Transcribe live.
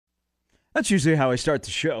That's usually how I start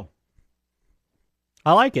the show.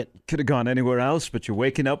 I like it. Could have gone anywhere else, but you're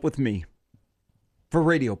waking up with me for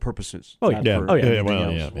radio purposes. Oh, not yeah. for Oh, yeah. anything Well,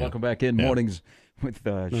 else. yeah, yeah. Welcome back in. Yeah. Mornings with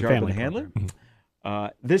Sharp and family Handler.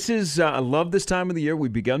 This is, I love this time of the year.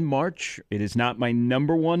 We've begun March. It is not my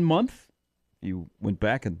number one month. You went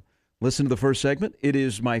back and listened to the first segment. It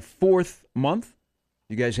is my fourth month.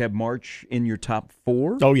 You guys have March in your top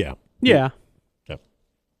four? Oh, yeah. Yeah.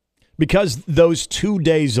 Because those 2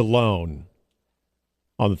 days alone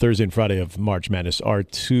on the Thursday and Friday of March Madness are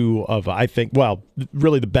two of, I think, well,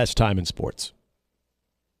 really the best time in sports.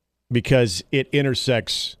 Because it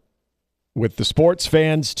intersects with the sports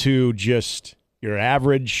fans to just your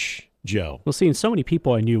average Joe. Well, seeing so many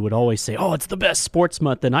people I knew would always say, "Oh, it's the best sports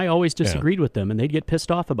month," and I always disagreed with them, and they'd get pissed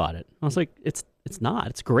off about it. I was like, "It's not.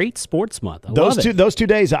 It's great sports month. I love it." Those 2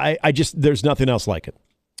 days, I just there's nothing else like it.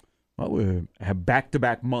 Well, we have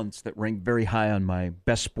back-to-back months that rank very high on my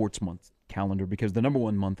best sports month calendar because the number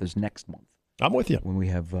one month is next month. I'm with you. When we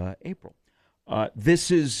have April. This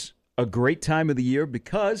is a great time of the year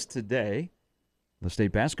because today the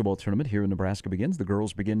state basketball tournament here in Nebraska begins. The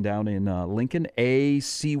girls begin down in Lincoln,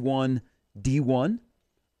 AC1 D1.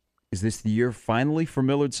 Is this the year finally for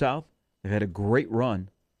Millard South? They've had a great run.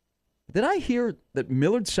 Did I hear that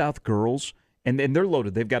Millard South girls, and they're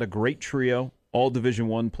loaded, they've got a great trio, all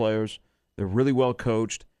Division I players. They're really well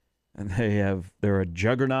coached, and they're a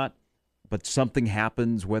juggernaut, but something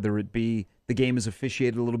happens, whether it be the game is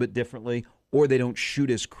officiated a little bit differently or they don't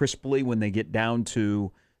shoot as crisply when they get down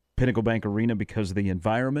to Pinnacle Bank Arena because of the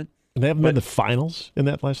environment. And they haven't been in the finals in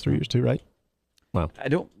that last 3 years too, right? Wow.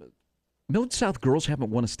 Millard South girls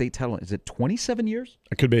haven't won a state title. Is it 27 years?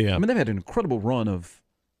 It could be, yeah. I mean, they've had an incredible run of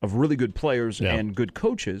really good players and good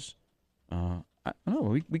coaches. I don't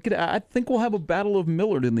know. We could. I think we'll have a battle of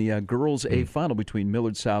Millard in the girls' A final between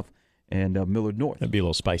Millard South and Millard North. That'd be a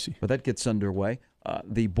little spicy. But that gets underway.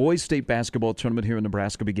 The boys' state basketball tournament here in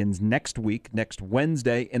Nebraska begins next week, next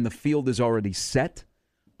Wednesday, and the field is already set.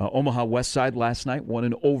 Omaha Westside last night won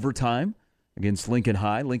in overtime against Lincoln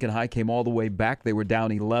High. Lincoln High came all the way back. They were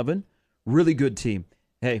down 11. Really good team.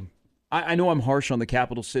 Hey, I know I'm harsh on the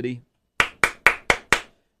Capital City.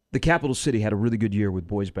 The Capital City had a really good year with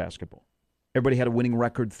boys basketball. Everybody had a winning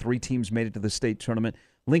record. 3 teams made it to the state tournament.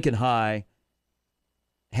 Lincoln High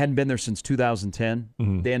hadn't been there since 2010.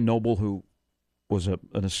 Mm-hmm. Dan Noble, who was an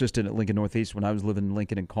assistant at Lincoln Northeast when I was living in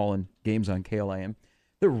Lincoln and calling games on KLIM.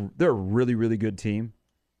 They're a really, really good team.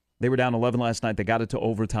 They were down 11 last night. They got it to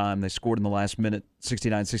overtime. They scored in the last minute,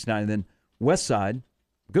 69-69. And then Westside,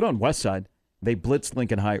 good on Westside, they blitzed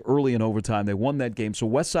Lincoln High early in overtime. They won that game. So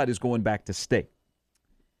Westside is going back to state.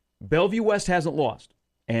 Bellevue West hasn't lost.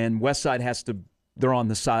 And Westside they're on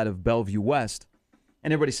the side of Bellevue West.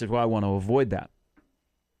 And everybody says, well, I want to avoid that.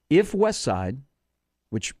 If Westside,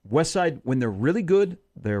 which Westside, when they're really good,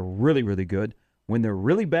 they're really, really good. When they're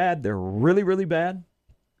really bad, they're really, really bad.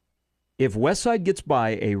 If Westside gets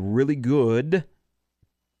by a really good,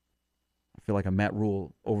 I feel like I'm Matt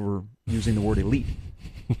Rule over using the word elite,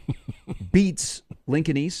 beats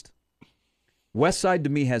Lincoln East, Westside to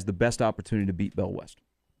me has the best opportunity to beat Bell West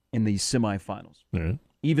in the semifinals. Mm-hmm.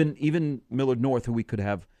 Even Millard North, who we could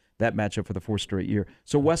have that matchup for the 4th straight year.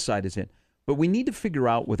 So Westside is in. But we need to figure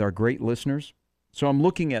out with our great listeners. So I'm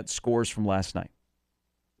looking at scores from last night.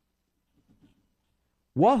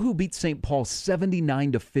 Wahoo beat St. Paul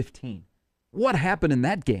 79-15. What happened in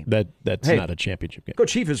that game? That's not a championship game.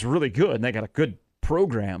 Coach Chief is really good, and they got a good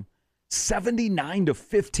program.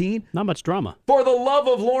 79-15. Not much drama. For the love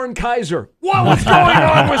of Lauren Kaiser, what was going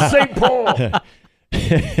on with St. Paul?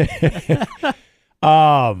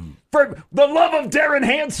 For the love of Darren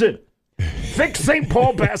Hansen, fix St.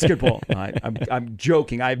 Paul basketball. I'm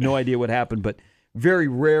joking. I have no idea what happened, but very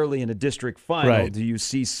rarely in a district final do you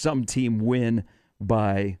see some team win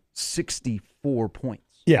by 64 points.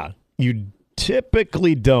 Yeah, you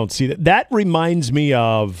typically don't see that. That reminds me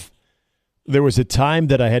of, there was a time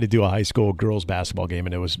that I had to do a high school girls basketball game,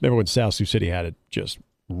 and remember when South Sioux City had it just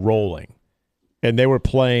rolling. And they were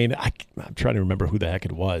playing, I'm trying to remember who the heck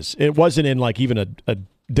it was. It wasn't in like even a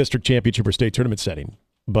district championship or state tournament setting,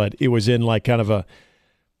 but it was in like kind of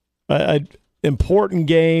a important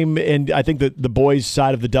game. And I think that the boys'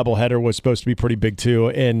 side of the doubleheader was supposed to be pretty big too.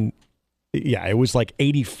 And yeah, it was like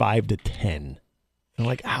 85-10. And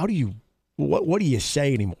like, how do you, what do you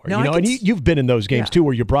say anymore? No, and you've been in those games too,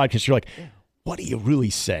 where you're broadcast, you're like, what do you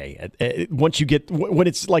really say? Once you get, when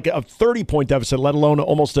it's like a 30-point deficit, let alone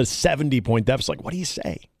almost a 70-point deficit, like, what do you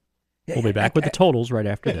say? We'll be back with the totals right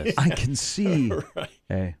after this. I can see.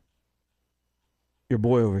 Hey, your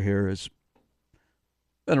boy over here is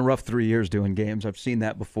Been a rough 3 years doing games. I've seen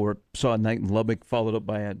that before. Saw a night in Lubbock, followed up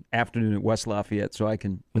by an afternoon at West Lafayette, so I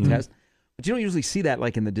can attest. But you don't usually see that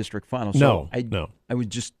like in the district final. So No. I was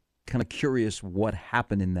just kind of curious what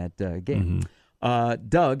happened in that game.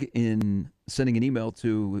 Doug, in sending an email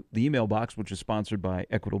to the email box, which is sponsored by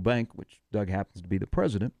Equitable Bank, which Doug happens to be the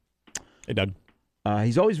president. Hey, Doug.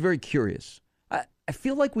 He's always very curious. I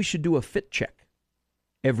feel like we should do a fit check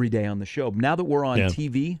every day on the show. Now that we're on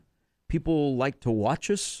TV, people like to watch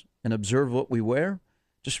us and observe what we wear.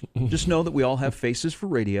 Just know that we all have faces for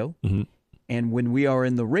radio. And when we are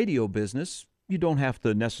in the radio business, you don't have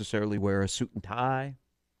to necessarily wear a suit and tie.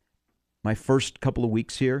 My first couple of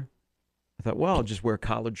weeks here, I thought, well, I'll just wear a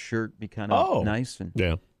collared shirt, be kind of nice. And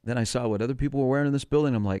then I saw what other people were wearing in this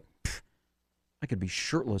building. I'm like, I could be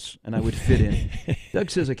shirtless and I would fit in. Doug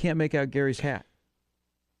says I can't make out Gary's hat.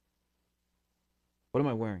 What am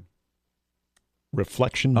I wearing?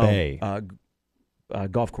 Reflection Bay.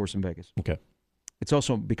 Golf course in Vegas. Okay. It's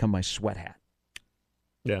also become my sweat hat.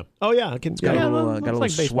 Yeah. Oh, yeah. It's got a little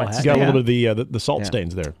like baseball sweat. hat. It's got a little bit of the salt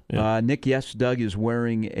stains there. Yeah. Nick, yes, Doug is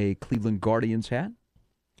wearing a Cleveland Guardians hat.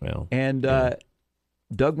 Well, and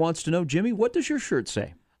Doug wants to know, Jimmy, what does your shirt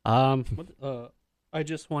say? I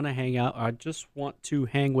just want to hang out. I just want to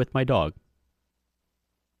hang with my dog.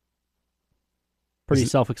 Pretty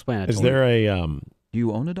self-explanatory. Is there a... Do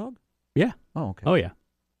you own a dog? Yeah. Oh, okay. Oh, yeah.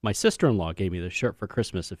 My sister-in-law gave me this shirt for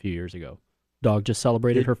Christmas a few years ago. Dog just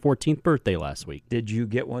celebrated her 14th birthday last week. Did you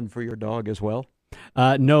get one for your dog as well?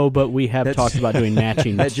 No, but we have talked about doing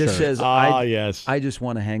matching That just shirts. says, yes. I just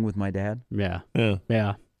want to hang with my dad. Yeah.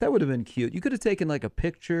 Yeah. That would have been cute. You could have taken like a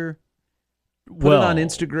picture, put it on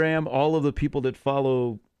Instagram, all of the people that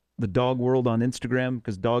follow the dog world on Instagram,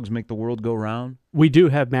 because dogs make the world go round. We do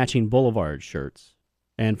have matching Boulevard shirts.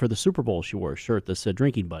 And for the Super Bowl, she wore a shirt that said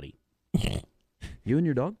Drinking Buddy. You and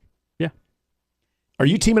your dog? Yeah. Are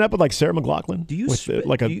you teaming up with like Sarah McLachlan? Do you with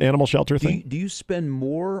like an animal shelter thing? Do you spend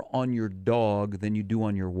more on your dog than you do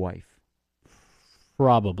on your wife?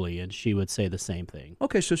 Probably, and she would say the same thing.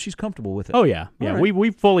 Okay, so she's comfortable with it. Oh yeah, yeah. All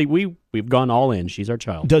right. We've gone all in. She's our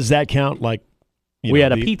child. Does that count? Like We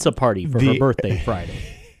had a pizza party for her birthday Friday.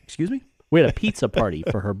 Excuse me? We had a pizza party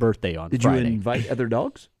for her birthday on Did Friday. you invite other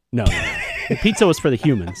dogs? No. The pizza was for the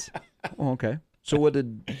humans. Oh, okay. So what's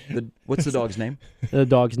the dog's name? The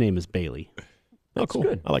dog's name is Bailey. That's cool.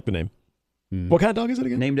 Good. I like the name. What kind of dog is it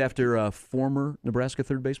again? Named after former Nebraska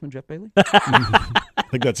third baseman Jeff Bailey? I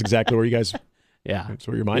think that's exactly where you guys. Yeah. That's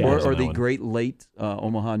where your mind is. Or on the that one. great late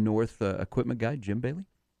Omaha North equipment guy, Jim Bailey?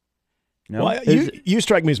 No? Well, you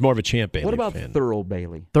strike me as more of a Champ Bailey What about fan. Thurl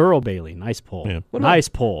Bailey? Thorough Bailey. Nice pull. Yeah. Nice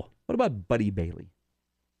pull. What about Buddy Bailey?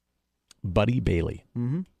 Buddy Bailey.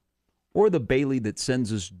 Mm-hmm. Or the Bailey that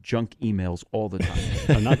sends us junk emails all the time?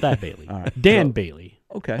 No, not that Bailey. All right. Dan Bailey.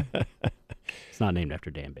 Okay. It's not named after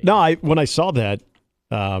Dan Bailey. No, when I saw that,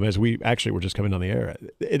 as we actually were just coming on the air,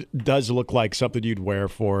 it does look like something you'd wear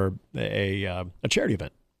for a charity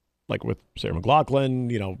event, like with Sarah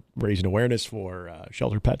McLachlan, raising awareness for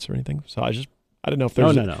shelter pets or anything. So I don't know if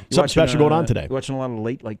there's something special going on today. You watching a lot of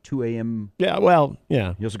late, like 2 a.m.? Yeah, well,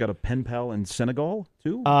 yeah. You also got a pen pal in Senegal,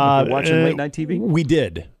 too? Watching late night TV? We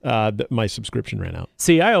did. My subscription ran out.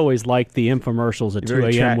 See, I always liked the infomercials at 2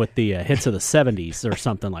 Very a.m. with the hits of the 70s or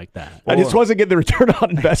something like that. I just wasn't getting the return on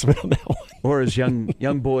investment on that one. Or as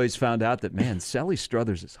young boys found out that, man, Sally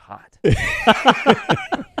Struthers is hot.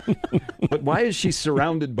 But why is she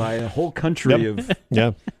surrounded by a whole country of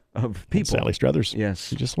people? Sally Struthers. Yes.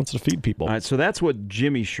 She just wants to feed people. All right, so that's what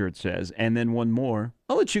Jimmy's shirt says. And then one more.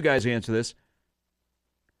 I'll let you guys answer this.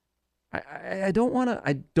 I don't want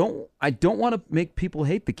to make people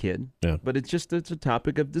hate the kid. Yeah. But it's a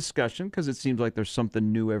topic of discussion because it seems like there's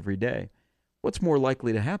something new every day. What's more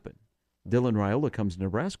likely to happen? Dylan Raiola comes to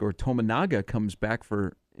Nebraska or Tominaga comes back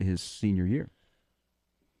for his senior year?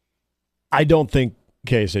 I don't think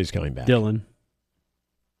KSA's coming back. Dylan.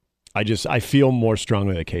 I feel more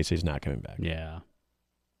strongly that KSA's not coming back. Yeah.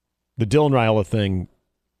 The Dylan Raiola thing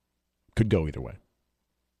could go either way.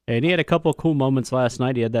 And he had a couple of cool moments last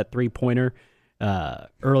night. He had that three-pointer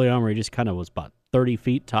early on where he just kind of was about 30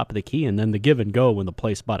 feet top of the key, and then the give and go when the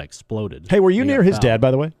place about exploded. Hey, were you He near got his fouled. dad,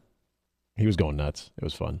 by the way? He was going nuts. It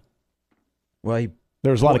was fun. Well,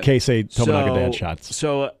 There was a lot of KSA Tominaga dad shots.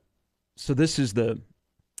 So this is the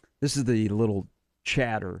little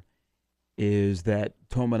chatter, is that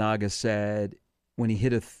Tominaga said when he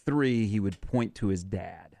hit a three, he would point to his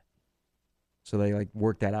dad. So they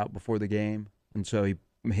worked that out before the game, and so he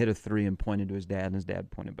hit a three and pointed to his dad, and his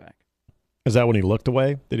dad pointed back. Is that when he looked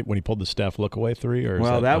away? When he pulled the Steph look away three? Or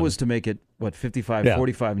Well, that was to make it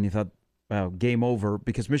 55-45, and you thought, wow, game over,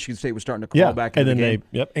 because Michigan State was starting to crawl back into and then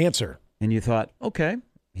the game. answer. And you thought, okay,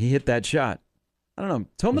 he hit that shot. I don't know.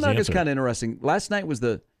 Tominaga's answer? kind of interesting. Last night was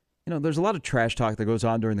there's a lot of trash talk that goes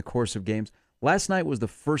on during the course of games. Last night was the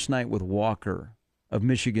first night with Walker of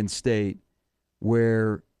Michigan State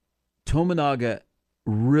where Tominaga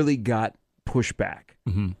really got pushback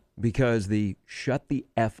because the shut the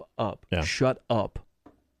F up, shut up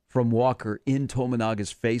from Walker in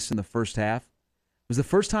Tominaga's face in the first half. It was the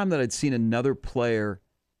first time that I'd seen another player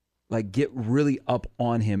like get really up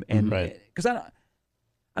on him. And because I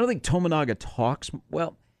don't think Tominaga talks.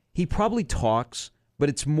 Well, he probably talks, but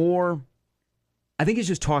it's more, I think he's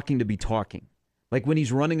just talking to be talking. Like when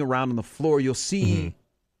he's running around on the floor, you'll see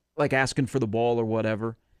like asking for the ball or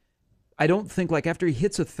whatever. I don't think like after he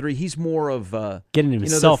hits a three, he's more of getting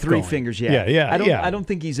himself the three going. fingers. Yeah. I don't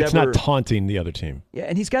think he's it's ever. It's not taunting the other team. Yeah,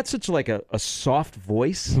 and he's got such like a soft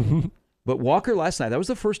voice. But Walker last night, that was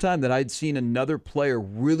the first time that I'd seen another player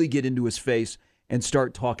really get into his face and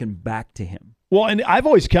start talking back to him. Well, and I've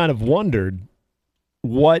always kind of wondered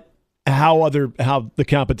how the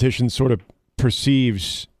competition sort of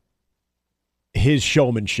perceives his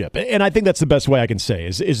showmanship. And I think that's the best way I can say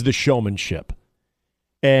is the showmanship.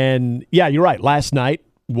 And yeah, you're right. Last night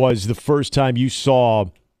was the first time you saw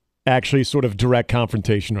actually sort of direct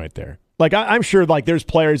confrontation right there. Like I'm sure like there's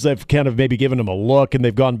players that have kind of maybe given him a look and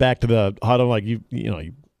they've gone back to the huddle like you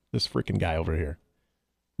this freaking guy over here.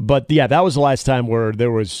 But yeah, that was the last time where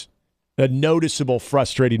there was a noticeable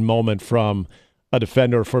frustrating moment from a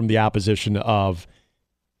defender from the opposition of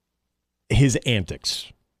his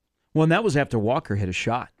antics. Well, and that was after Walker hit a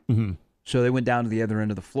shot. Mm-hmm. So they went down to the other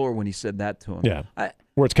end of the floor when he said that to him. Yeah,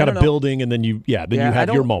 where it's kind of building, and then you have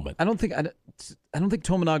your moment. I don't think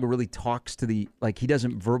Tominaga really talks to he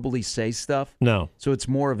doesn't verbally say stuff. No. So it's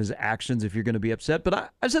more of his actions if you're going to be upset.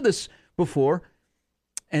 But I've said this before,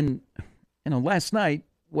 and last night,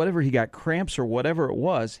 whatever he got cramps or whatever it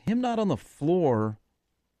was, him not on the floor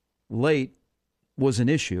late was an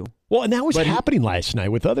issue. Well, and that was happening last night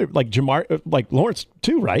with other like Jamar, like Lawrence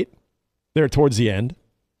too, right? There towards the end.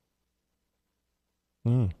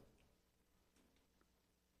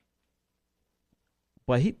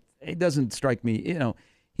 But he doesn't strike me.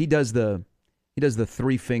 He does the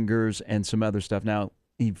three fingers and some other stuff. Now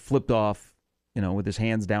he flipped off, with his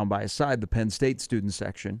hands down by his side, the Penn State student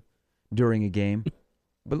section during a game.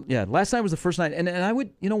 But yeah, last night was the first night, and I would,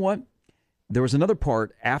 you know what? There was another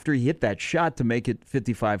part after he hit that shot to make it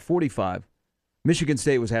 55-45. Michigan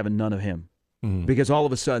State was having none of him because all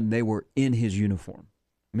of a sudden they were in his uniform.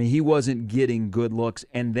 I mean, he wasn't getting good looks,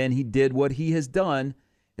 and then he did what he has done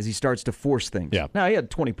as he starts to force things. Yeah. Now, he had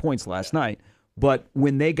 20 points last night, but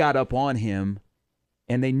when they got up on him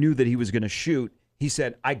and they knew that he was going to shoot, he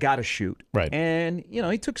said, I got to shoot. Right. And,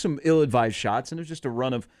 he took some ill-advised shots, and it was just a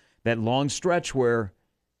run of that long stretch where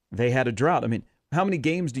they had a drought. I mean, how many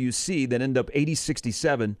games do you see that end up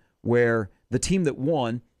 80-67 where the team that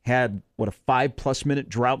won had, a 5+ minute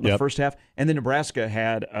drought in the first half, and then Nebraska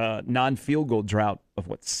had a non-field goal drought of,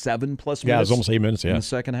 7+ minutes? Yeah, it was almost 8 minutes, in the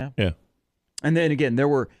second half? Yeah. And then, again, there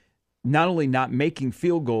were not only not making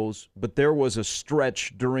field goals, but there was a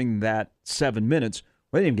stretch during that 7 minutes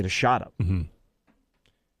where they didn't even get a shot up. Mm-hmm.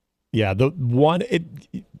 Yeah,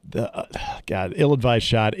 ill-advised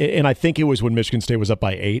shot, and I think it was when Michigan State was up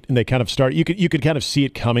by 8, and they kind of start. You could kind of see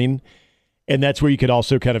it coming, and that's where you could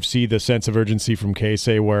also kind of see the sense of urgency from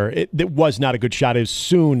Casey, where it was not a good shot as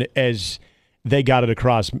soon as they got it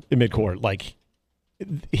across midcourt. Like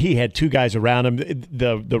he had two guys around him.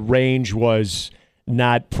 The range was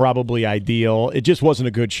not probably ideal. It just wasn't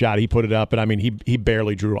a good shot. He put it up, and I mean he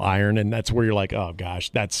barely drew iron, and that's where you're like, oh gosh,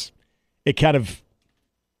 that's it. Kind of.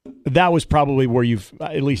 That was probably where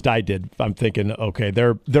at least I did. I'm thinking, okay,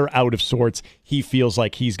 they're out of sorts. He feels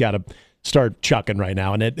like he's got to start chucking right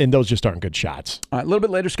now, and those just aren't good shots. All right, a little bit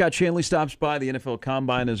later, Scott Shanley stops by. The NFL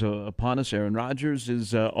Combine is upon us. Aaron Rodgers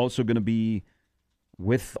is also going to be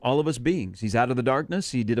with all of us beings. He's out of the darkness.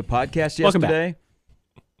 He did a podcast yesterday.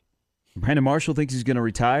 Brandon Marshall thinks he's going to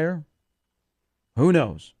retire. Who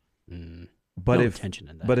knows? But no attention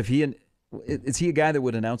in that. But if is he a guy that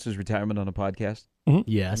would announce his retirement on a podcast? Mm-hmm.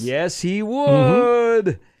 Yes. Yes, he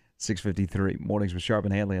would. 6:53 mornings with Sharp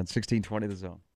and Hanley on 1620 The Zone.